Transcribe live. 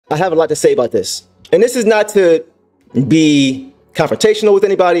I have a lot to say about this. And this is not to be confrontational with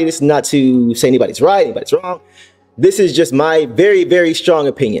anybody. This is not to say anybody's right, anybody's wrong. This is just my very, very strong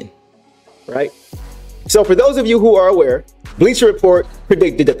opinion, right? So for those of you who are aware, Bleacher Report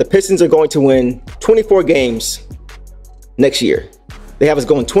predicted that the Pistons are going to win 24 games next year. They have us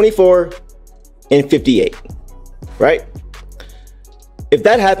going 24-58, right? If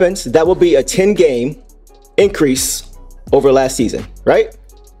that happens, that will be a 10-game increase over last season, right?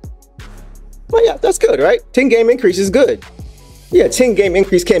 Well, yeah, that's good, right? 10-game increase is good. Yeah, 10-game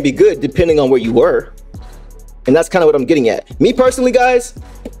increase can be good depending on where you were. And that's kind of what I'm getting at. Me personally, guys,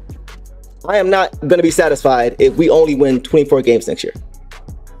 I am not going to be satisfied if we only win 24 games next year.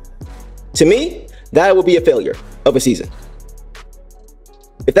 To me, that will be a failure of a season.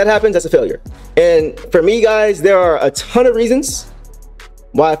 If that happens, that's a failure. And for me, guys, there are a ton of reasons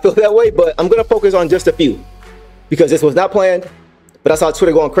why I feel that way, but I'm going to focus on just a few because this was not planned, but I saw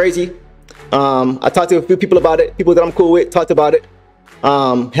Twitter going crazy. I talked to a few people about it, people that I'm cool with, talked about it,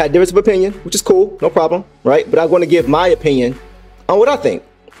 had difference of opinion, which is cool, no problem, right? But I want to give my opinion on what I think.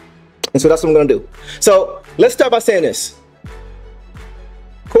 And so that's what I'm going to do. So let's start by saying this.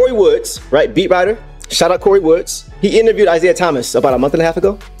 Corey Woods, right, beat writer, shout out Corey Woods. He interviewed Isaiah Thomas about a month and a half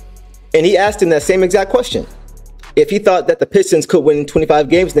ago, and he asked him that same exact question. If he thought that the Pistons could win 25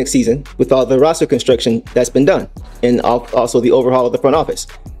 games next season with all the roster construction that's been done, and also the overhaul of the front office.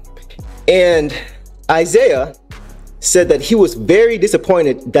 And Isaiah said that he was very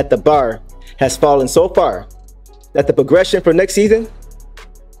disappointed that the bar has fallen so far that the progression for next season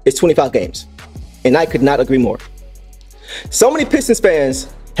is 25 games. And I could not agree more. So many Pistons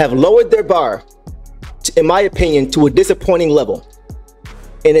fans have lowered their bar, in my opinion, to a disappointing level.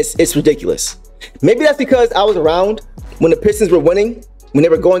 And it's ridiculous. Maybe that's because I was around when the Pistons were winning, when they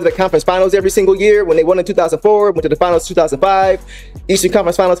were going to the conference finals every single year, when they won in 2004, went to the finals in 2005, Eastern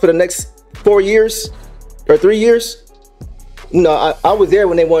Conference Finals for the next 4 years or 3 years. You know, I was there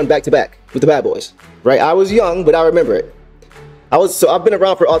when they won back-to-back with the Bad Boys, right? I was young, but I remember it. I've been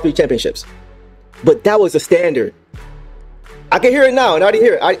around for all 3 championships, but that was the standard. I can hear it now, and I already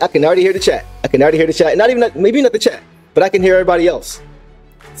hear it. I can already hear the chat. I can already hear the chat, and maybe not the chat, but I can hear everybody else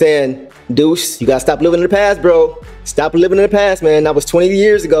saying, Deuce, you gotta stop living in the past, bro. Stop living in the past, man. That was 20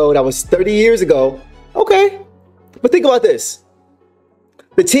 years ago. That was 30 years ago. Okay, but think about this.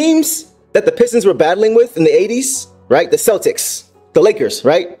 The teams that the Pistons were battling with in the 80s, right? The Celtics, the Lakers,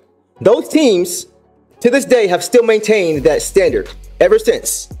 right? Those teams, to this day, have still maintained that standard ever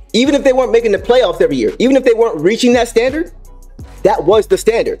since. Even if they weren't making the playoffs every year, even if they weren't reaching that standard, that was the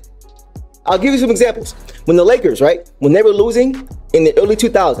standard. I'll give you some examples. When the Lakers, right? When they were losing in the early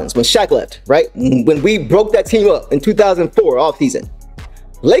 2000s, when Shaq left, right? When we broke that team up in 2004 offseason,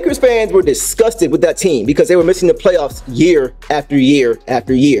 Lakers fans were disgusted with that team because they were missing the playoffs year after year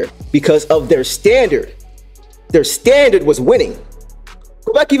after year because of their standard. Their standard was winning.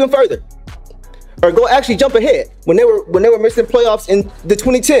 Go back even further. Or go actually jump ahead. When they were missing playoffs in the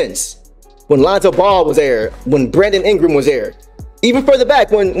 2010s, when Lonzo Ball was there, when Brandon Ingram was there. Even further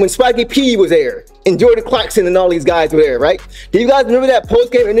back when Swaggy P was there and Jordan Clarkson and all these guys were there, right? Do you guys remember that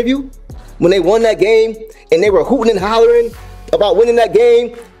post-game interview when they won that game and they were hooting and hollering about winning that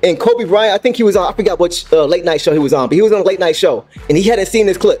game? And Kobe Bryant, I think he was on, I forgot which late night show he was on, but he was on a late night show and he hadn't seen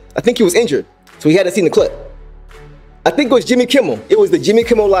this clip. I think he was injured, so he hadn't seen the clip. I think it was Jimmy Kimmel. It was the Jimmy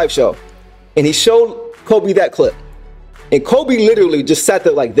Kimmel live show. And he showed Kobe that clip. And Kobe literally just sat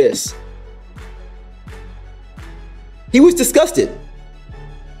there like this. He was disgusted.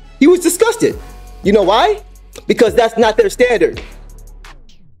 He was disgusted. You know why? Because that's not their standard.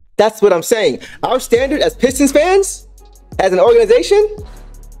 That's what I'm saying. Our standard as Pistons fans, as an organization,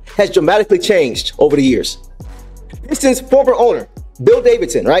 has dramatically changed over the years. Pistons former owner, Bill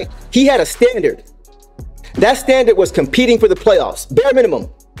Davidson, right? He had a standard. That standard was competing for the playoffs, bare minimum.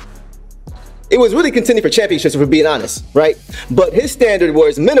 It was really contending for championships, if we're being honest, right? But his standard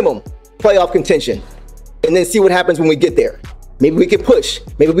was minimum playoff contention. And then see what happens when we get there. Maybe we can push.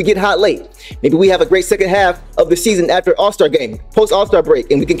 Maybe we get hot late. Maybe we have a great second half of the season after All-Star game, post-All-Star break,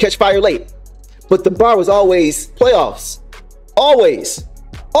 and we can catch fire late. But the bar was always playoffs. Always.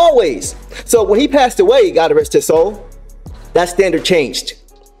 Always. So when he passed away, God rest his soul, that standard changed.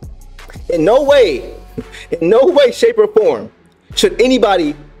 In no way, shape, or form should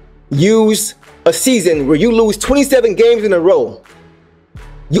anybody use a season where you lose 27 games in a row.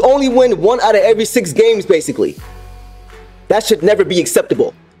 You only win 1 out of every 6 games, basically. That should never be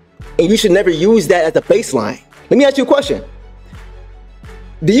acceptable. And you should never use that as a baseline. Let me ask you a question.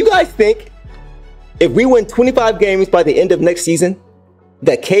 Do you guys think if we win 25 games by the end of next season,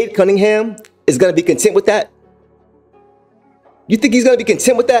 that Cade Cunningham is going to be content with that? You think he's going to be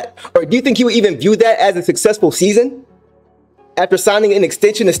content with that? Or do you think he would even view that as a successful season after signing an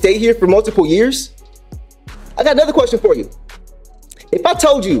extension to stay here for multiple years? I got another question for you. If I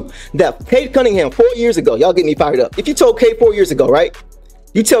told you that Cade Cunningham 4 years ago, y'all get me fired up. If you told Cade 4 years ago, right?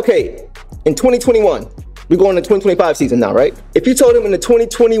 You tell Cade in 2021, we're going to 2025 season now, right? If you told him in the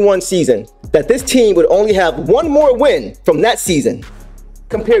 2021 season that this team would only have one more win from that season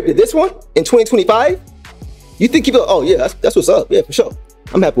compared to this one in 2025, you think he'd be like, oh yeah, that's what's up. Yeah, for sure.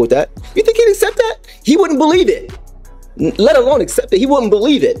 I'm happy with that. You think he'd accept that? He wouldn't believe it. Let alone accept it. He wouldn't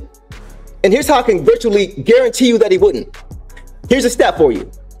believe it. And here's how I can virtually guarantee you that he wouldn't. Here's a stat for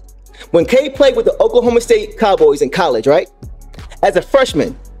you. When Cade played with the Oklahoma State Cowboys in college, right? As a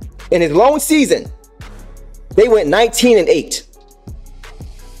freshman, in his lone season, they went 19-8. I'm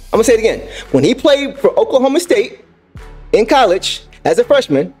gonna say it again. When he played for Oklahoma State in college as a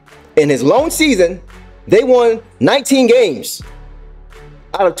freshman, in his lone season, they won 19 games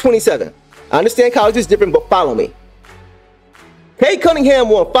out of 27. I understand college is different, but follow me. Cade Cunningham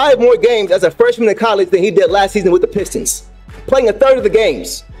won 5 more games as a freshman in college than he did last season with the Pistons, playing a third of the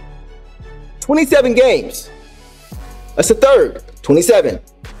games. 27 games. That's a third. 27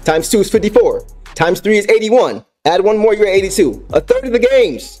 times 2 is 54. Times 3 is 81. Add one more, you're at 82. A third of the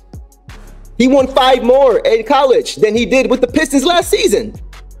games. He won 5 more in college than he did with the Pistons last season.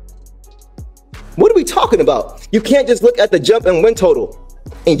 What are we talking about? You can't just look at the jump and win total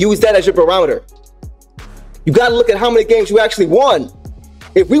and use that as your barometer. You got to look at how many games you actually won.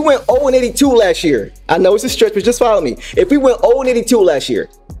 If we went 0-82 last year, I know it's a stretch, but just follow me. If we went 0-82 last year,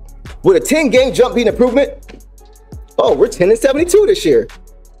 would a 10-game jump be an improvement? Oh, we're 10-72 this year.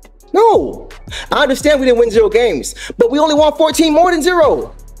 No, I understand we didn't win 0 games, but we only won 14 more than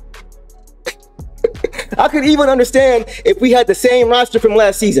 0. I could even understand if we had the same roster from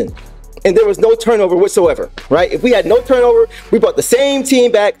last season and there was no turnover whatsoever, right? If we had no turnover, we brought the same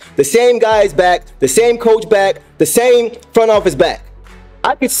team back, the same guys back, the same coach back, the same front office back.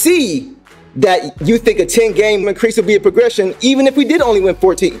 I could see that you think a 10-game increase would be a progression even if we did only win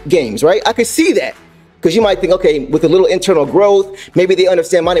 14 games, right? I could see that. Because you might think, okay, with a little internal growth, maybe they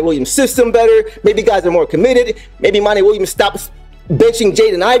understand Monty Williams' system better. Maybe guys are more committed. Maybe Monty Williams stops benching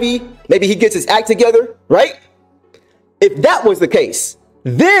Jaden Ivey. Maybe he gets his act together, right? If that was the case,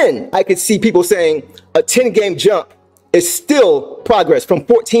 then I could see people saying a 10-game jump is still progress from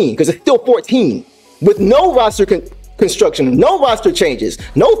 14, because it's still 14 with no roster construction, no roster changes,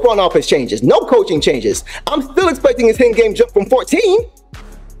 no front office changes, no coaching changes. I'm still expecting a 10-game jump from 14.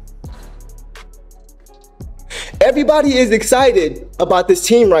 Everybody is excited about this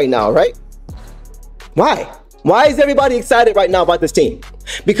team right now, right? Why? Why is everybody excited right now about this team?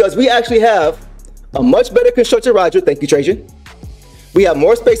 Because we actually have a much better constructed roster. Thank you, Trajan. We have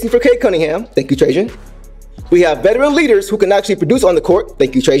more spacing for Cade Cunningham. Thank you, Trajan. We have veteran leaders who can actually produce on the court.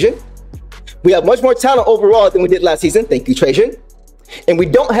 Thank you, Trajan. We have much more talent overall than we did last season. Thank you, Trajan. And we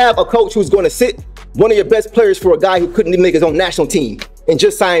don't have a coach who's going to sit one of your best players for a guy who couldn't even make his own national team and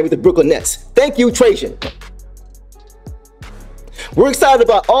just signed with the Brooklyn Nets. Thank you, Trajan. We're excited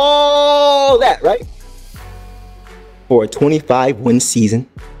about all that, right? For a 25-win season.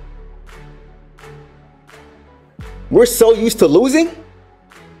 We're so used to losing,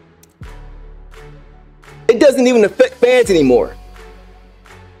 it doesn't even affect fans anymore.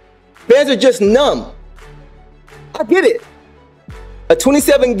 Fans are just numb. I get it. A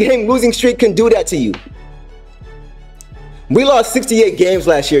 27-game losing streak can do that to you. We lost 68 games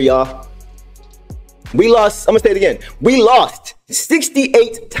last year, y'all. We lost, I'm gonna say it again. We lost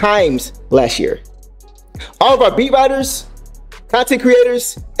 68 times last year. All of our beat writers, content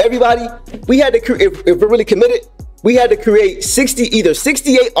creators, everybody, we had to, if we're really committed, we had to create either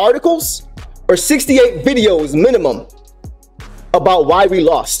 68 articles or 68 videos minimum about why we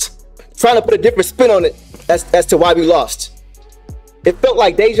lost. Trying to put a different spin on it as to why we lost. It felt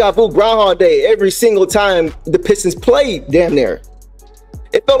like deja vu, Groundhog Day every single time the Pistons played, damn near.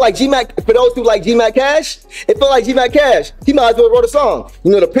 It felt like G-Mac, for those who like G-Mac Cash, it felt like G-Mac Cash. He might as well wrote a song.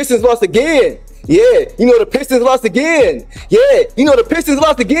 You know, the Pistons lost again. Yeah, you know, the Pistons lost again. Yeah, you know, the Pistons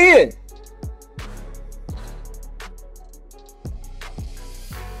lost again.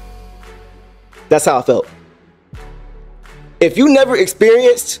 That's how I felt. If you never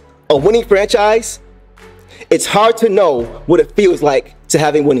experienced a winning franchise, it's hard to know what it feels like to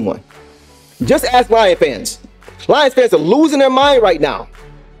have a winning one. Just ask Lion fans. Lions fans are losing their mind right now.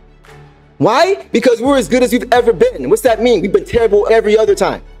 Why? Because we're as good as we've ever been. What's that mean? We've been terrible every other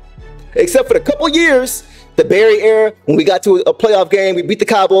time. Except for the couple years, the Barry era, when we got to a playoff game, we beat the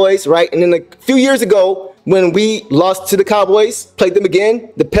Cowboys, right? And then a few years ago, when we lost to the Cowboys, played them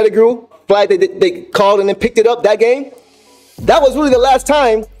again, the Pettigrew flag that they called and then picked it up that game. That was really the last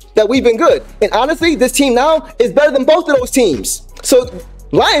time that we've been good. And honestly, this team now is better than both of those teams. So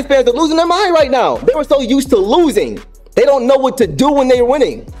Lions fans are losing their mind right now. They were so used to losing. They don't know what to do when they're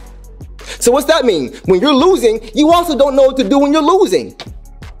winning. So what's that mean? When you're losing, you also don't know what to do when you're losing.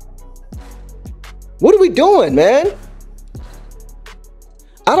 What are we doing, man?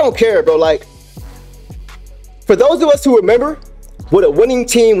 I don't care, bro. Like, for those of us who remember what a winning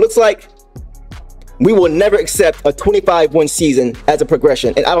team looks like, we will never accept a 25-win season as a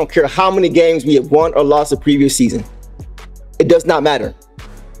progression. And I don't care how many games we have won or lost the previous season. It does not matter.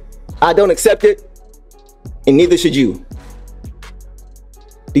 I don't accept it, and neither should you.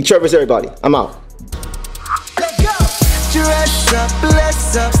 Detroit versus everybody. I'm out. Let's go! Dress up,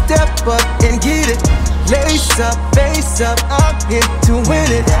 bless up, step up and get it. Lace up, face up, I'm here to win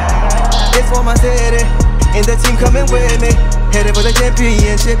it. It's for my city, and the team coming with me. Headed for the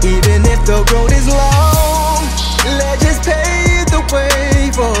championship, even if the road is long. Legends pave the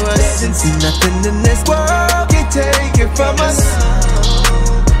way for us. Nothing in this world can take it from us.